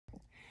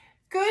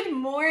Good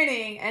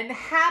morning and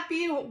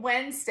happy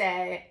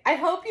Wednesday. I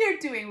hope you're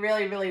doing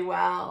really, really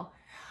well.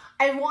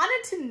 I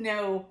wanted to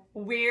know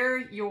where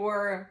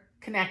you're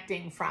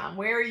connecting from.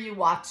 Where are you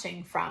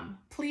watching from?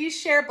 Please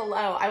share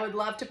below. I would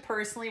love to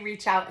personally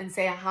reach out and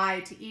say hi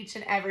to each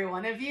and every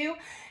one of you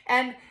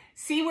and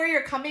see where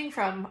you're coming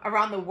from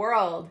around the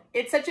world.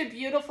 It's such a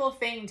beautiful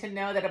thing to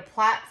know that a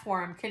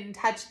platform can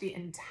touch the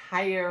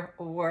entire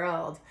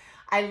world.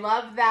 I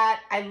love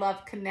that. I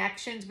love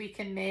connections we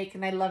can make,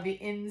 and I love the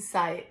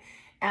insight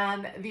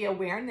and the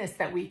awareness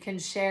that we can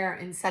share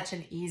in such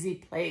an easy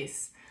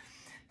place.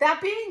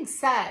 That being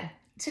said,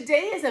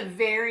 today is a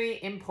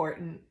very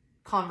important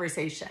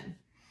conversation.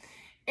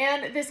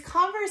 And this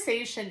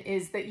conversation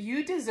is that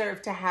you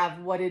deserve to have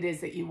what it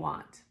is that you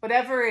want,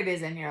 whatever it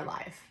is in your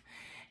life.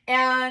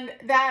 And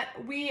that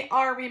we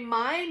are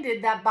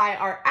reminded that by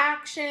our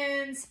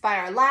actions, by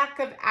our lack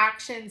of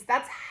actions,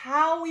 that's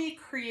how we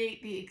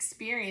create the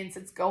experience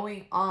that's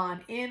going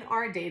on in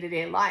our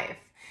day-to-day life.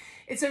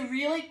 It's a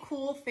really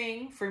cool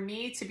thing for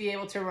me to be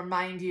able to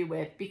remind you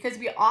with, because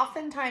we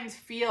oftentimes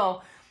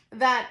feel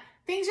that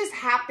things just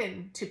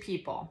happen to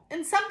people.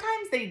 And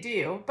sometimes they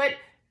do, but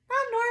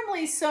not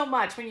normally so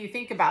much when you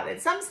think about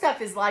it. Some stuff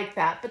is like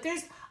that, but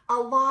there's a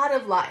lot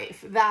of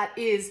life that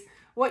is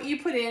what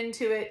you put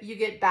into it, you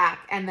get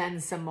back, and then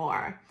some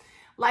more.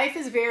 Life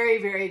is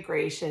very, very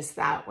gracious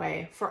that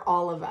way for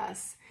all of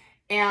us.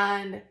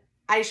 And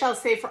I shall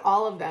say for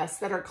all of us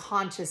that are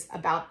conscious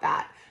about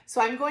that. So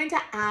I'm going to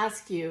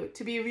ask you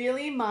to be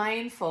really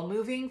mindful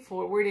moving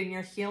forward in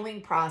your healing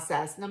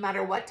process, no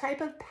matter what type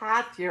of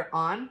path you're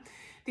on.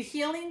 The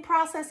healing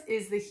process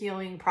is the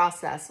healing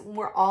process.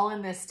 We're all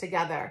in this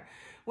together.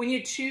 When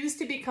you choose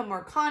to become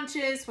more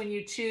conscious, when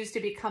you choose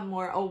to become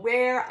more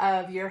aware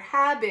of your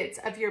habits,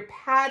 of your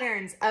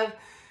patterns, of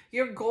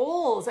your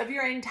goals, of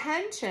your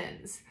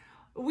intentions,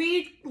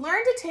 we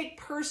learn to take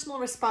personal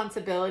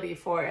responsibility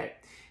for it.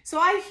 So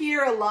I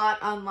hear a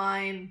lot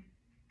online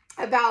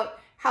about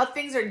how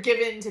things are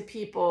given to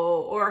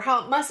people, or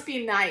how it must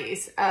be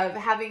nice of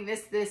having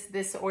this,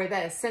 or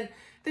this. And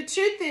the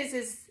truth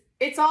is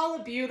it's all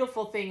a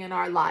beautiful thing in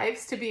our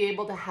lives to be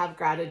able to have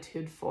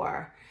gratitude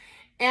for.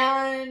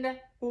 And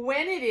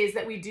when it is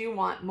that we do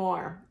want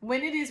more,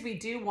 when it is we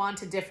do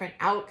want a different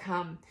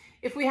outcome,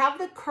 if we have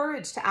the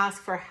courage to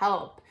ask for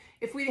help,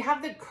 if we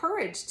have the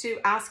courage to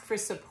ask for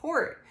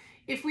support,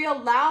 if we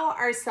allow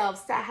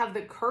ourselves to have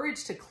the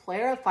courage to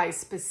clarify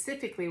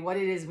specifically what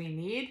it is we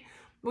need,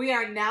 we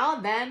are now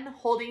then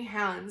holding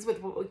hands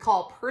with what we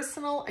call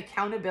personal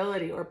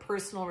accountability or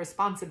personal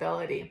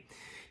responsibility.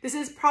 This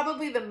is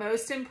probably the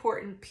most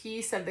important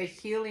piece of the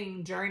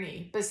healing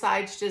journey,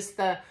 besides just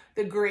the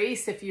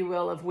grace, if you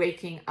will, of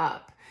waking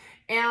up.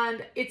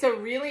 And it's a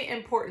really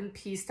important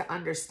piece to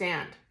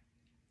understand.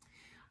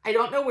 I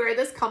don't know where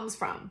this comes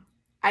from.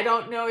 I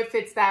don't know if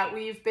it's that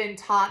we've been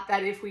taught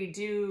that if we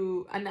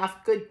do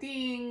enough good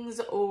things,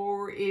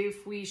 or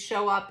if we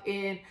show up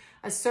in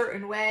a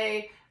certain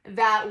way,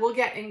 that we'll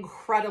get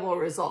incredible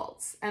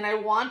results. And I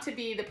want to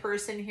be the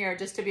person here,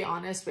 just to be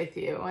honest with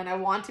you, and I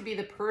want to be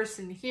the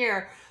person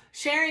here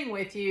sharing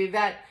with you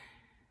that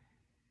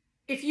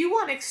if you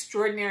want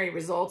extraordinary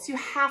results, you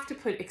have to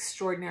put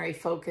extraordinary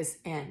focus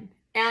in.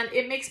 And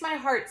it makes my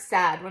heart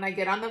sad when I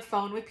get on the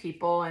phone with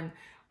people and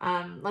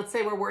let's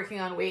say we're working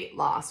on weight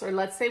loss, or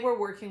let's say we're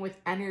working with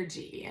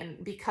energy.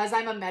 And because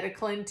I'm a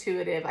medical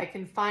intuitive, I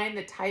can find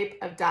the type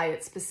of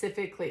diet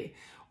specifically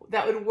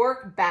that would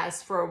work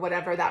best for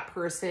whatever that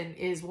person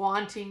is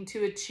wanting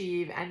to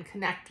achieve and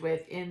connect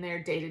with in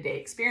their day-to-day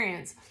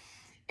experience.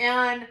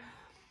 And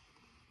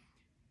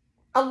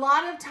a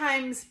lot of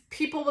times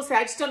people will say,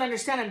 I just don't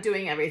understand, I'm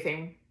doing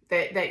everything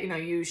that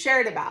you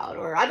shared about,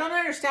 or I don't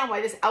understand why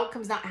this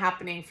outcome's not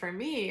happening for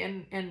me.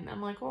 And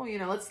I'm like, well,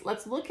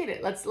 let's look at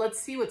it. Let's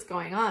see what's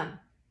going on.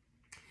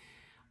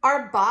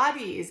 Our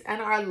bodies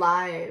and our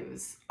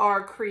lives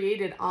are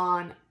created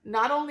on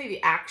not only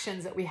the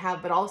actions that we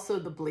have, but also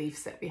the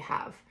beliefs that we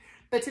have.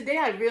 But today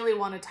I really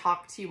want to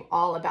talk to you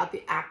all about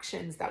the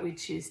actions that we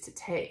choose to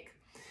take.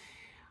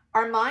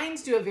 Our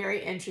minds do a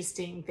very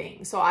interesting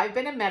thing. So I've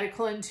been a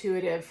medical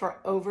intuitive for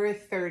over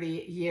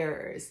 30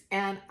 years,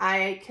 and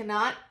I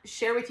cannot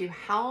share with you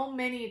how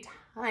many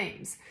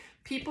times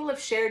people have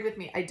shared with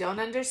me, I don't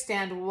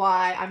understand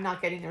why I'm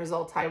not getting the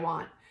result I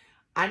want.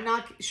 I'm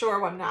not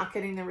sure I'm not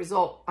getting the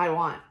result I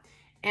want.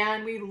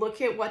 And we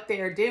look at what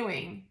they're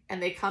doing,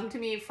 and they come to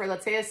me for,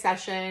 let's say, a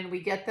session. We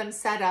get them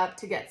set up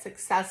to get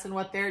success in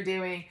what they're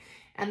doing.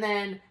 And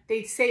then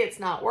they say it's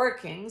not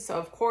working. So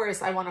of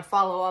course I want to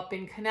follow up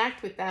and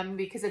connect with them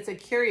because it's a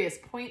curious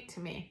point to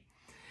me.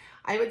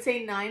 I would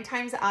say 9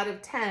 times out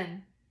of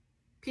 10,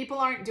 people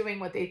aren't doing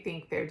what they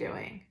think they're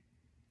doing.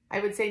 I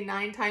would say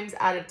 9 times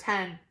out of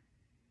 10,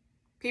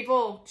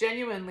 people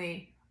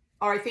genuinely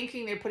are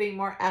thinking they're putting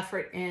more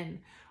effort in,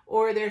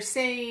 or they're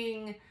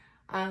saying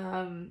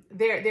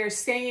they're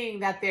saying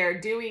that they're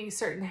doing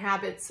certain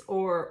habits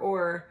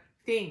or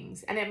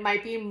things, and it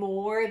might be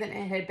more than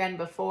it had been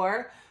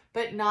before,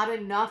 but not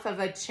enough of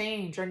a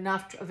change or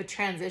enough of a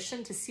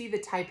transition to see the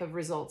type of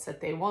results that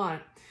they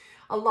want.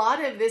 a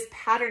lot of this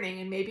patterning,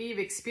 and maybe you've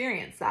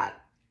experienced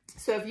that.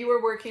 So if you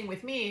were working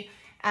with me,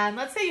 and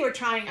let's say you were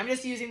trying, I'm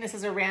just using this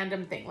as a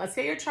random thing. Let's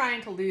say you're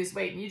trying to lose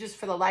weight and you just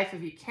for the life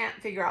of you can't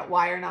figure out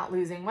why you're not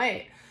losing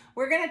weight.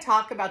 We're going to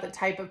talk about the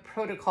type of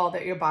protocol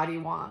that your body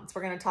wants.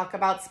 We're going to talk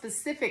about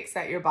specifics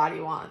that your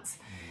body wants.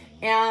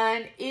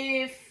 And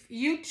if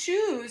you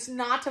choose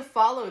not to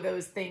follow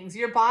those things,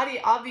 your body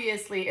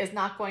obviously is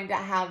not going to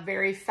have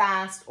very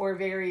fast or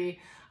very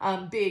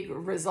big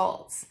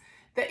results.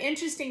 The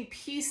interesting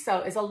piece,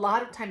 though, is a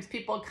lot of times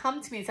people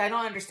come to me and say, I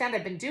don't understand,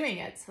 I've been doing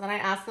it. So then I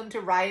ask them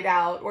to write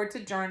out or to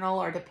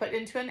journal or to put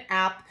into an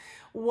app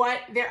what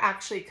they're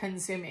actually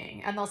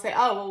consuming. And they'll say,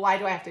 oh, well, why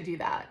do I have to do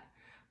that?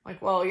 I'm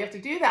like, well, you have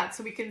to do that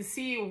so we can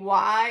see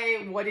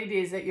why what it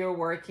is that you're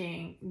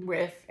working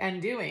with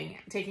and doing,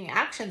 taking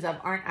actions of,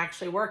 aren't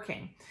actually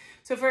working.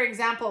 So for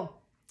example,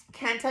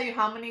 can't tell you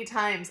how many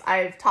times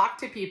I've talked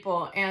to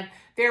people and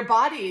their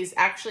bodies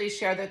actually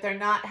share that they're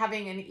not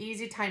having an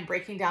easy time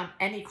breaking down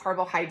any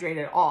carbohydrate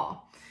at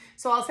all.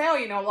 So I'll say,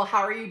 oh, well, how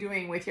are you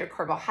doing with your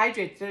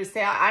carbohydrates? They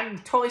say, I'm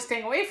totally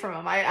staying away from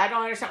them. I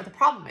don't understand what the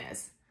problem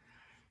is.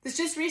 This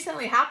just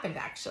recently happened,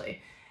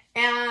 actually.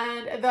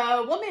 And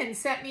the woman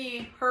sent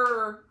me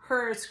her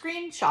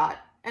screenshot,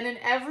 and in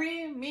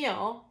every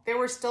meal, there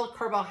were still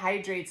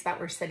carbohydrates that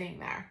were sitting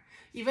there.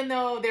 Even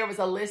though there was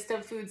a list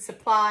of foods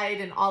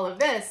supplied and all of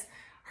this,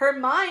 her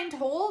mind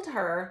told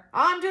her,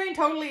 I'm doing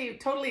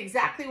totally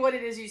exactly what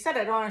it is you said.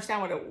 I don't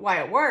understand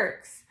why it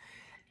works.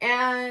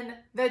 And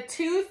the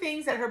two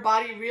things that her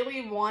body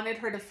really wanted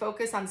her to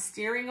focus on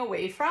steering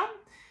away from,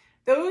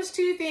 those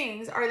two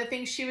things are the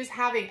things she was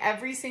having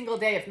every single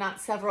day, if not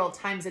several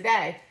times a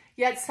day.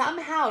 Yet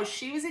somehow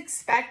she was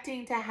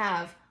expecting to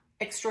have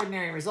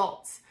extraordinary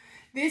results.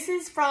 This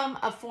is from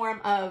a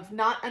form of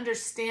not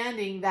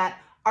understanding that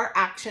our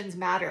actions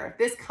matter.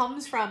 This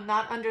comes from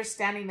not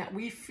understanding that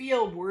we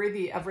feel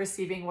worthy of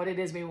receiving what it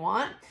is we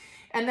want,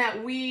 and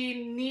that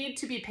we need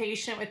to be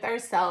patient with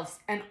ourselves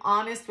and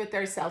honest with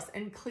ourselves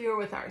and clear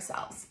with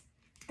ourselves.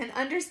 And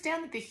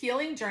understand that the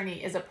healing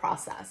journey is a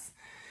process.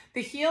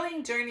 The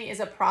healing journey is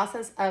a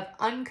process of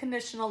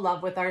unconditional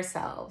love with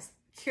ourselves,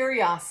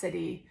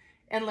 curiosity,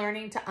 and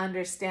learning to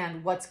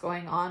understand what's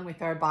going on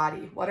with our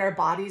body, what our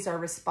bodies are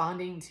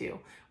responding to,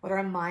 what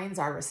our minds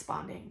are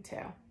responding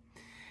to.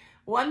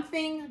 One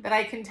thing that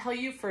I can tell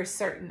you for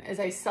certain is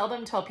I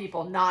seldom tell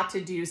people not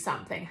to do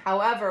something.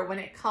 However, when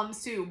it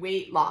comes to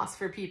weight loss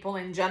for people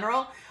in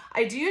general,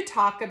 I do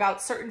talk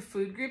about certain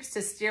food groups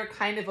to steer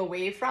kind of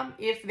away from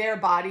if their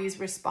body's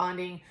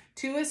responding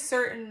to a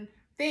certain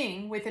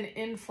thing with an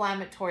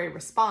inflammatory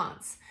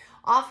response.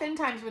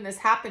 Oftentimes when this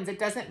happens, it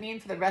doesn't mean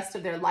for the rest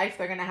of their life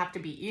they're going to have to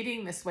be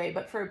eating this way,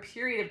 but for a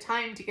period of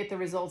time to get the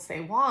results they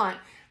want,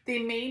 they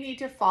may need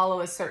to follow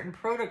a certain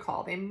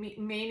protocol. They may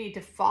need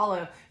to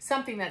follow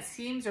something that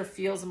seems or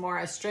feels more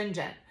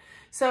astringent.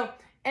 So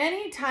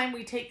anytime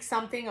we take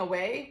something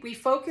away, we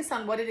focus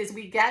on what it is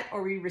we get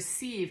or we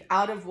receive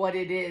out of what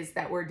it is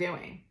that we're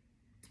doing,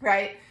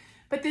 right?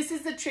 But this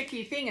is the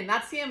tricky thing, and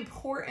that's the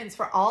importance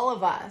for all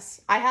of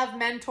us. I have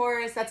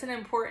mentors. That's an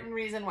important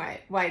reason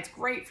why it's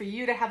great for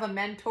you to have a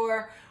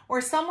mentor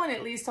or someone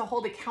at least to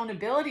hold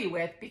accountability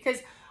with, because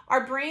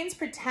our brains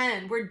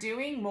pretend we're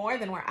doing more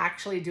than we're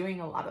actually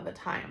doing a lot of the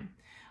time.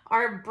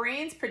 Our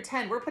brains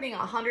pretend we're putting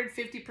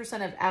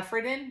 150% of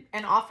effort in,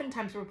 and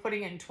oftentimes we're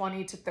putting in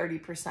 20 to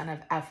 30% of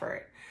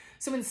effort.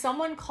 So when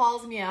someone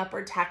calls me up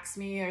or texts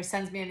me or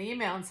sends me an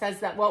email and says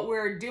that what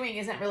we're doing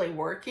isn't really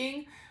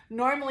working,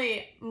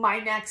 normally my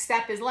next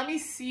step is, let me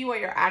see what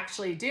you're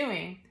actually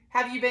doing.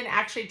 Have you been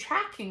actually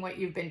tracking what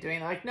you've been doing?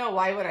 They're like, no,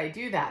 why would I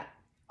do that?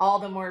 All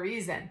the more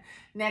reason.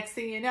 Next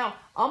thing you know,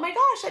 oh my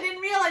gosh, I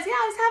didn't realize, yeah,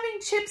 I was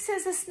having chips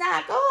as a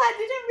snack. Oh, I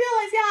didn't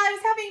realize, yeah, I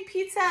was having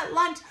pizza at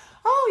lunch.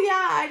 Oh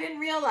yeah, I didn't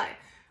realize.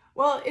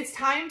 Well, it's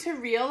time to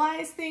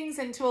realize things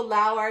and to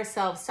allow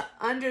ourselves to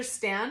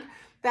understand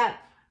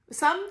that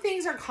some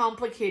things are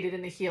complicated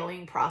in the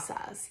healing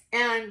process,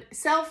 and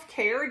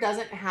self-care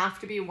doesn't have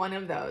to be one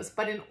of those.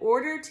 But in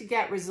order to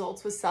get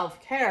results with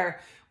self-care,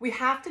 we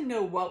have to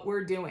know what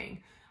we're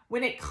doing.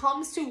 When it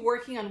comes to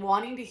working on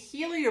wanting to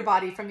heal your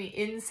body from the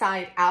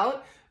inside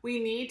out, we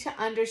need to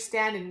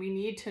understand and we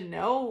need to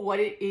know what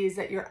it is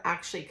that you're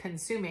actually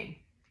consuming.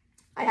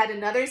 I had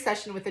another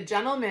session with a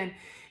gentleman,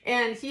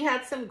 and he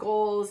had some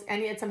goals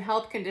and he had some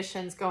health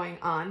conditions going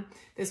on.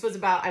 This was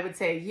about, I would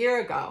say, a year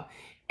ago.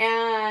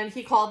 And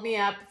he called me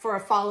up for a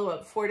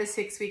follow-up 4 to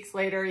 6 weeks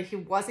later. He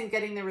wasn't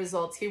getting the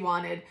results he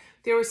wanted.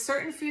 There were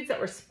certain foods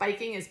that were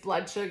spiking his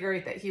blood sugar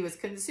that he was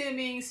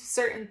consuming,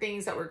 certain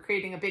things that were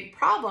creating a big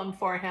problem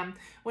for him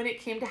when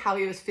it came to how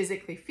he was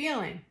physically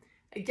feeling.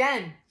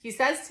 Again, he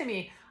says to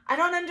me, I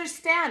don't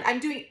understand. I'm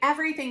doing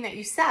everything that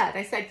you said.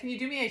 I said, can you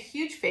do me a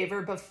huge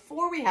favor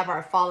before we have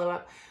our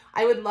follow-up?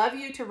 I would love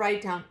you to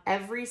write down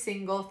every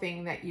single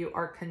thing that you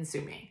are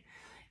consuming.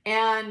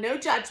 And no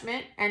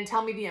judgment, and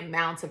tell me the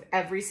amounts of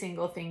every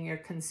single thing you're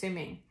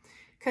consuming.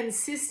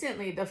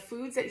 Consistently, the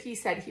foods that he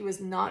said he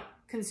was not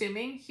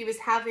consuming, he was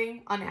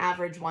having on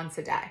average once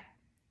a day.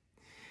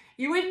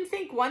 You wouldn't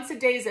think once a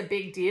day is a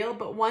big deal,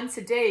 but once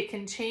a day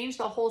can change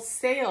the whole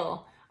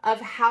sail of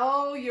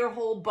how your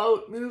whole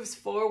boat moves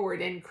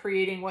forward in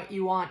creating what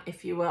you want,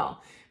 if you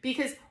will.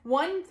 Because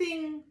one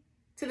thing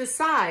to the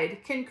side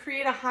can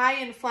create a high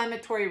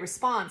inflammatory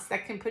response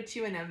that can put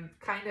you in a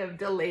kind of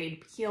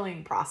delayed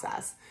healing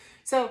process.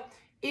 So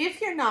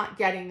if you're not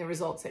getting the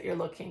results that you're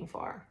looking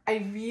for,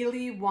 I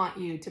really want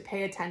you to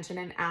pay attention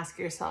and ask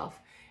yourself,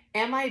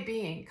 am I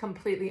being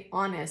completely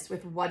honest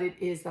with what it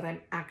is that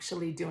I'm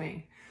actually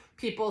doing?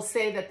 People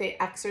say that they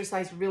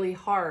exercise really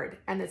hard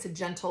and it's a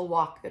gentle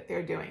walk that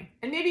they're doing.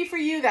 And maybe for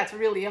you, that's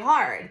really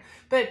hard.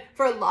 But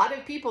for a lot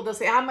of people, they'll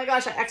say, oh my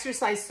gosh, I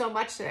exercised so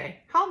much today.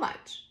 How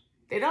much?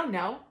 They don't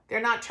know.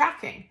 They're not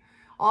tracking.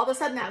 All of a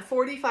sudden, that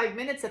 45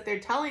 minutes that they're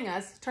telling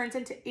us turns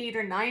into 8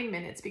 or 9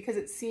 minutes because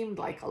it seemed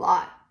like a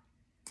lot.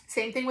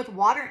 Same thing with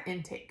water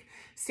intake.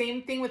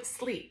 Same thing with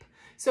sleep.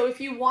 So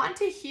if you want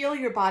to heal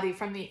your body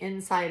from the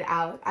inside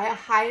out, I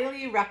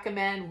highly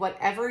recommend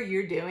whatever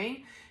you're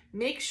doing,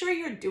 make sure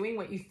you're doing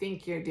what you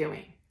think you're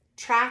doing.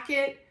 Track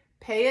it,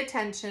 pay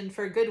attention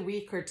for a good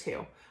week or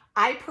two.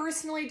 I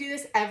personally do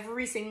this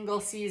every single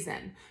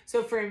season.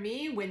 So for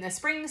me, when the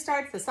spring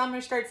starts, the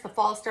summer starts, the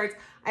fall starts,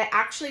 I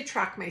actually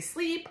track my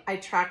sleep, I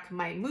track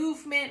my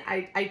movement,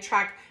 I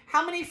track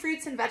how many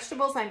fruits and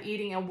vegetables I'm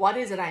eating and what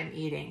is it I'm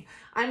eating.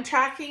 I'm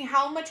tracking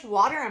how much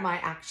water am I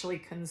actually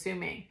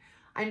consuming.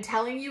 I'm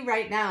telling you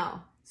right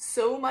now,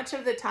 so much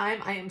of the time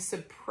I am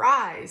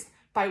surprised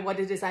by what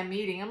it is I'm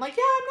eating. I'm like,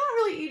 yeah, I'm not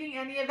really eating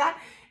any of that.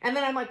 And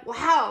then I'm like,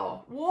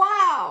 wow,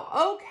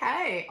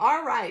 okay,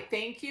 all right.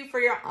 Thank you for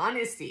your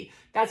honesty.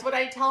 That's what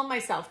I tell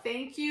myself.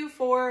 Thank you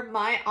for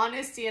my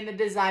honesty and the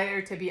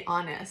desire to be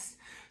honest.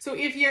 So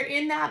if you're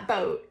in that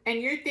boat and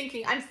you're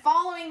thinking, I'm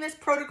following this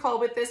protocol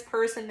with this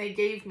person they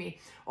gave me,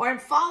 or I'm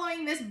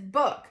following this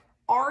book,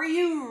 are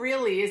you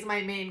really, is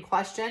my main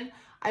question.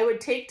 I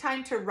would take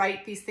time to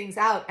write these things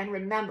out and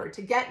remember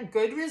to get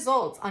good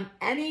results on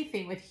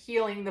anything with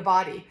healing the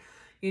body.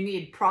 You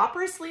need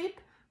proper sleep,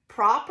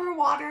 proper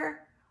water,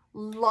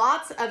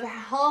 lots of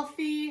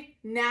healthy,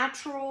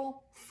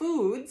 natural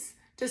foods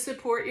to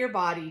support your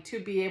body to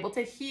be able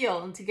to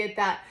heal and to get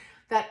that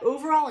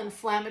overall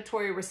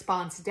inflammatory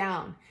response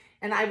down.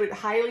 And I would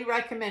highly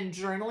recommend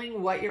journaling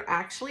what you're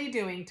actually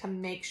doing to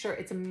make sure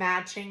it's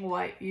matching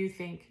what you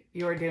think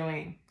you're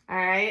doing. All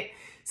right.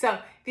 So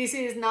this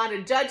is not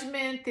a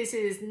judgment. This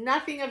is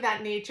nothing of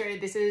that nature.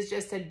 This is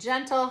just a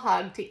gentle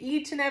hug to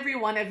each and every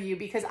one of you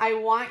because I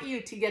want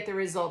you to get the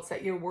results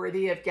that you're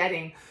worthy of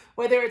getting,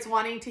 whether it's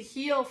wanting to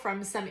heal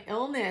from some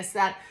illness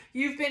that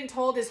you've been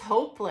told is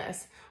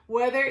hopeless,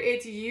 whether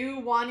it's you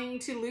wanting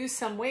to lose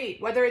some weight,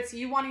 whether it's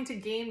you wanting to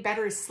gain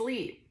better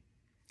sleep.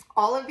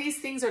 All of these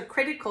things are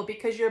critical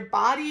because your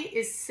body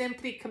is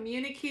simply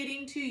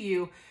communicating to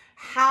you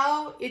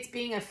how it's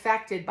being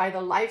affected by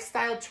the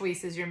lifestyle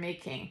choices you're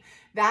making.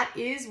 That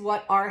is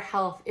what our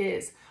health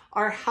is.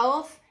 Our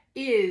health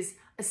is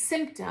a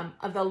symptom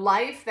of the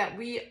life that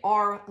we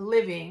are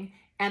living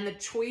and the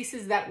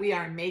choices that we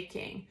are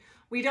making.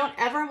 We don't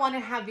ever want to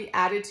have the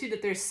attitude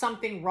that there's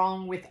something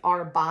wrong with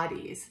our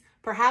bodies.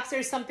 Perhaps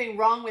there's something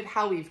wrong with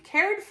how we've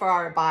cared for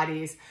our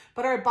bodies,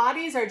 but our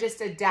bodies are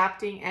just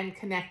adapting and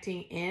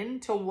connecting in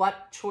to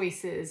what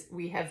choices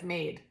we have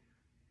made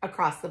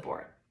across the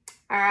board.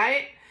 All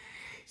right?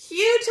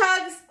 Huge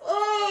hugs.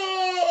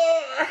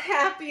 Oh,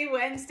 happy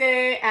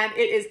Wednesday. And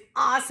it is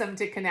awesome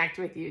to connect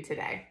with you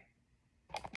today.